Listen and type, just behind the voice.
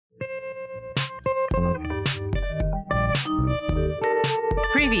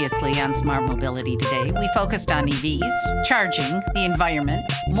Previously on Smart Mobility Today, we focused on EVs, charging, the environment,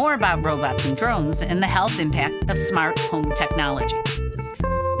 more about robots and drones, and the health impact of smart home technology.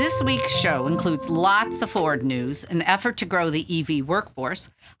 This week's show includes lots of Ford news, an effort to grow the EV workforce,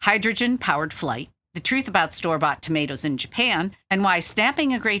 hydrogen-powered flight, the truth about store-bought tomatoes in Japan, and why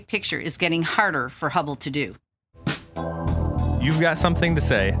snapping a great picture is getting harder for Hubble to do. You've got something to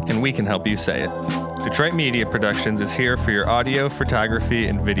say, and we can help you say it. Detroit Media Productions is here for your audio, photography,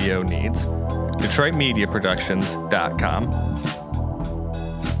 and video needs. DetroitMediaProductions.com.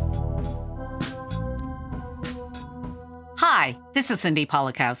 Hi, this is Cindy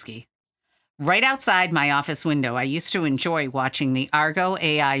Polakowski. Right outside my office window, I used to enjoy watching the Argo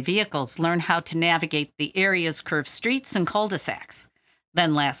AI vehicles learn how to navigate the area's curved streets and cul-de-sacs.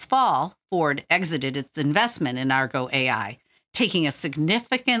 Then last fall, Ford exited its investment in Argo AI, taking a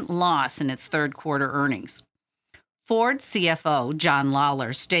significant loss in its third quarter earnings. Ford CFO John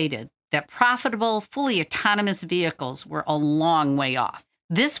Lawler stated that profitable, fully autonomous vehicles were a long way off.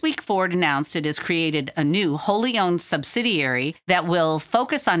 This week, Ford announced it has created a new wholly owned subsidiary that will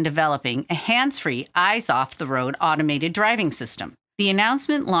focus on developing a hands-free, eyes-off-the-road automated driving system. The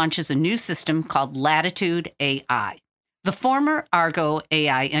announcement launches a new system called Latitude AI. The former Argo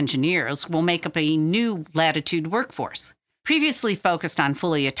AI engineers will make up a new Latitude workforce. Previously focused on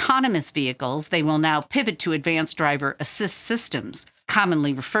fully autonomous vehicles, they will now pivot to advanced driver assist systems,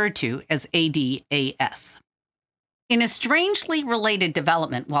 commonly referred to as ADAS. In a strangely related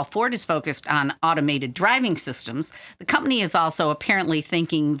development, while Ford is focused on automated driving systems, the company is also apparently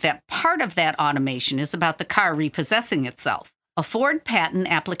thinking that part of that automation is about the car repossessing itself. A Ford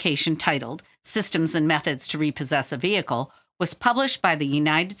patent application titled Systems and Methods to Repossess a Vehicle was published by the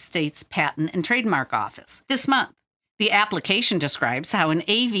United States Patent and Trademark Office this month. The application describes how an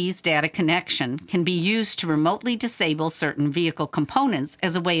AV's data connection can be used to remotely disable certain vehicle components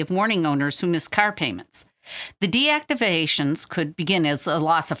as a way of warning owners who miss car payments. The deactivations could begin as a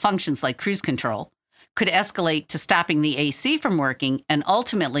loss of functions like cruise control, could escalate to stopping the AC from working, and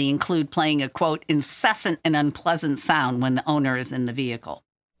ultimately include playing a, quote, incessant and unpleasant sound when the owner is in the vehicle.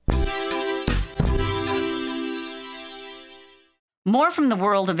 More from the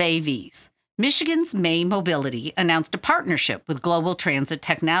world of AVs. Michigan's May Mobility announced a partnership with global transit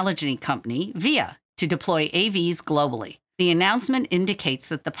technology company Via to deploy AVs globally. The announcement indicates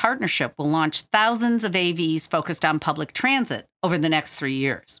that the partnership will launch thousands of AVs focused on public transit over the next 3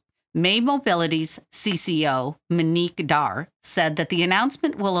 years. May Mobility's CCO, Monique Dar, said that the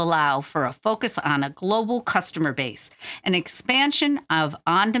announcement will allow for a focus on a global customer base, an expansion of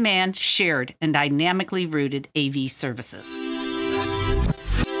on-demand, shared, and dynamically rooted AV services.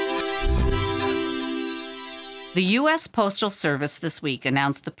 The U.S. Postal Service this week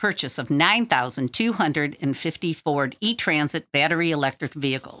announced the purchase of 9,250 Ford E-Transit battery electric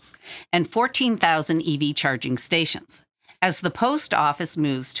vehicles and 14,000 EV charging stations. As the post office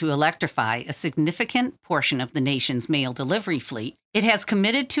moves to electrify a significant portion of the nation's mail delivery fleet, it has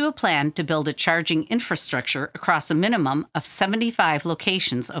committed to a plan to build a charging infrastructure across a minimum of 75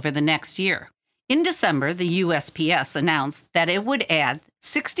 locations over the next year. In December, the USPS announced that it would add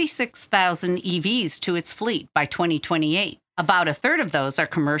 66,000 EVs to its fleet by 2028. About a third of those are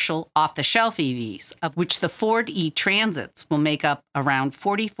commercial off-the-shelf EVs, of which the Ford E-Transits will make up around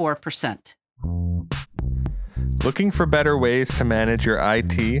 44%. Looking for better ways to manage your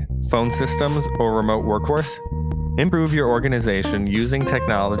IT, phone systems, or remote workforce? Improve your organization using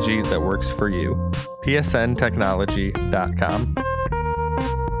technology that works for you. psntechnology.com.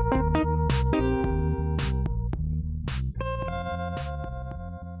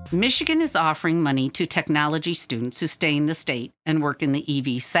 Michigan is offering money to technology students who stay in the state and work in the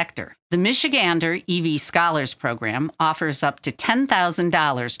EV sector. The Michigander EV Scholars Program offers up to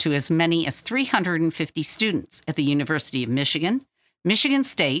 $10,000 to as many as 350 students at the University of Michigan, Michigan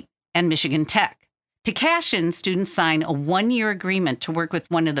State, and Michigan Tech. To cash in, students sign a one-year agreement to work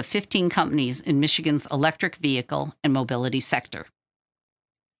with one of the 15 companies in Michigan's electric vehicle and mobility sector.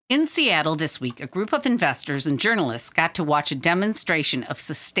 In Seattle this week, a group of investors and journalists got to watch a demonstration of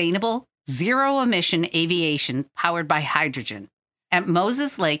sustainable, zero-emission aviation powered by hydrogen. At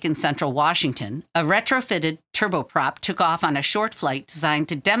Moses Lake in central Washington, a retrofitted turboprop took off on a short flight designed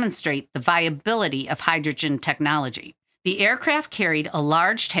to demonstrate the viability of hydrogen technology. The aircraft carried a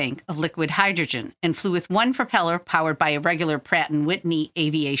large tank of liquid hydrogen and flew with one propeller powered by a regular Pratt & Whitney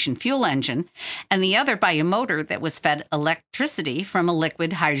aviation fuel engine and the other by a motor that was fed electricity from a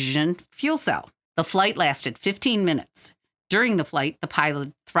liquid hydrogen fuel cell. The flight lasted 15 minutes. During the flight, the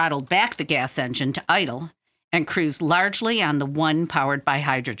pilot throttled back the gas engine to idle and cruised largely on the one powered by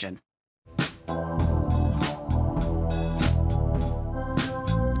hydrogen.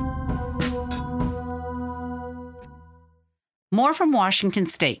 More from Washington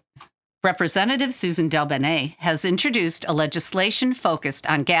State. Representative Susan DelBene has introduced a legislation focused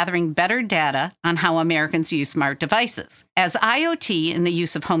on gathering better data on how Americans use smart devices. As IoT and the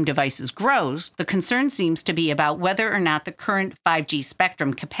use of home devices grows, the concern seems to be about whether or not the current 5G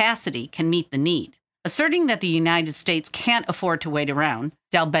spectrum capacity can meet the need. Asserting that the United States can't afford to wait around,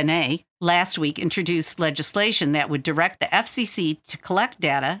 DelBene last week introduced legislation that would direct the FCC to collect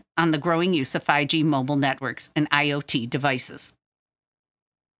data on the growing use of 5G mobile networks and IoT devices.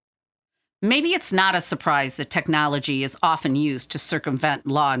 Maybe it's not a surprise that technology is often used to circumvent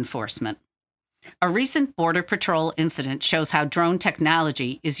law enforcement. A recent Border Patrol incident shows how drone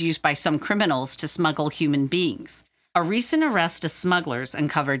technology is used by some criminals to smuggle human beings. A recent arrest of smugglers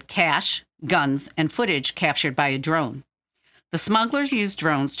uncovered cash, guns, and footage captured by a drone. The smugglers used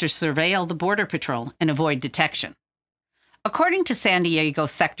drones to surveil the Border Patrol and avoid detection. According to San Diego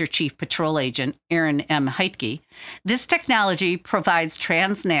Sector Chief Patrol Agent Aaron M. Heitke, this technology provides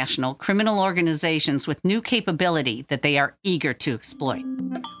transnational criminal organizations with new capability that they are eager to exploit.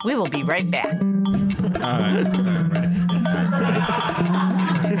 We will be right back. All right.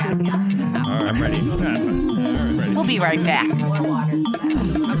 I'm ready. We'll be right back. I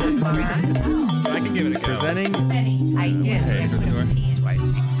can give it a go. Presenting. I did. Okay, sure.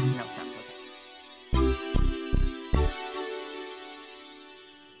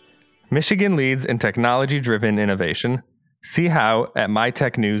 Michigan leads in technology-driven innovation. See how at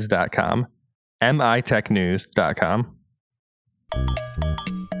mitechnews.com. mitechnews.com.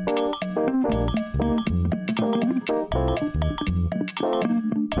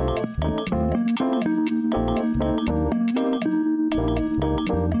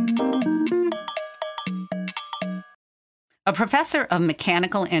 A professor of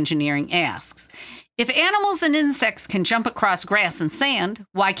mechanical engineering asks, if animals and insects can jump across grass and sand,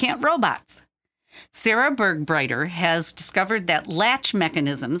 why can't robots? Sarah Bergbreiter has discovered that latch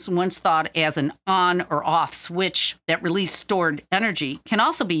mechanisms, once thought as an on or off switch that release stored energy, can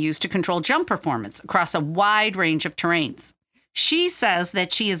also be used to control jump performance across a wide range of terrains. She says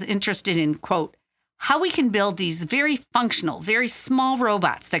that she is interested in, quote, how we can build these very functional, very small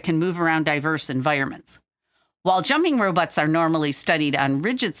robots that can move around diverse environments. While jumping robots are normally studied on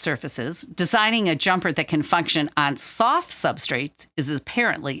rigid surfaces, designing a jumper that can function on soft substrates is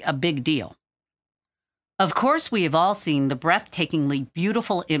apparently a big deal. Of course, we have all seen the breathtakingly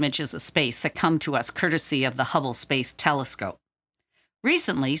beautiful images of space that come to us courtesy of the Hubble Space Telescope.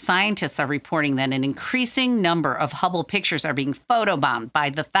 Recently, scientists are reporting that an increasing number of Hubble pictures are being photobombed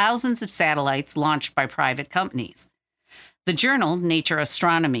by the thousands of satellites launched by private companies. The journal Nature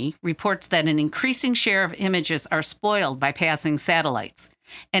Astronomy reports that an increasing share of images are spoiled by passing satellites,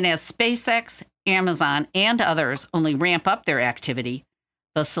 and as SpaceX, Amazon, and others only ramp up their activity,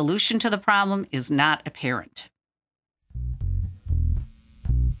 the solution to the problem is not apparent.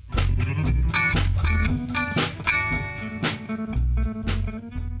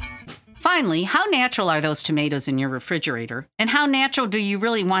 Finally, how natural are those tomatoes in your refrigerator, and how natural do you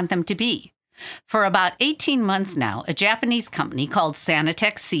really want them to be? For about 18 months now, a Japanese company called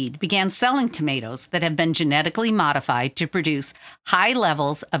Sanitec Seed began selling tomatoes that have been genetically modified to produce high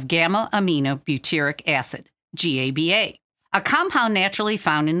levels of gamma-aminobutyric acid, GABA. A compound naturally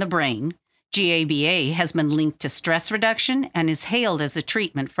found in the brain, GABA has been linked to stress reduction and is hailed as a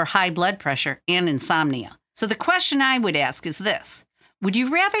treatment for high blood pressure and insomnia. So the question I would ask is this: would you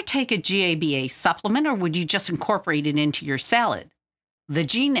rather take a GABA supplement or would you just incorporate it into your salad? The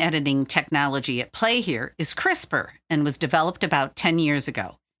gene editing technology at play here is CRISPR and was developed about 10 years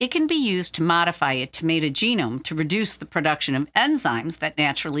ago. It can be used to modify a tomato genome to reduce the production of enzymes that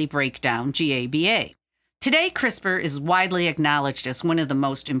naturally break down GABA. Today, CRISPR is widely acknowledged as one of the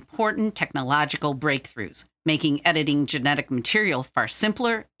most important technological breakthroughs, making editing genetic material far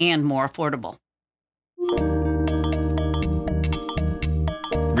simpler and more affordable.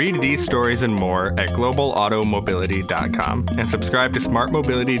 Read these stories and more at globalautomobility.com and subscribe to Smart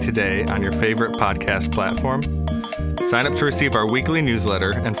Mobility Today on your favorite podcast platform. Sign up to receive our weekly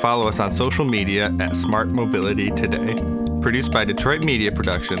newsletter and follow us on social media at Smart Mobility Today. Produced by Detroit Media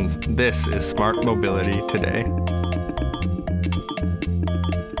Productions, this is Smart Mobility Today.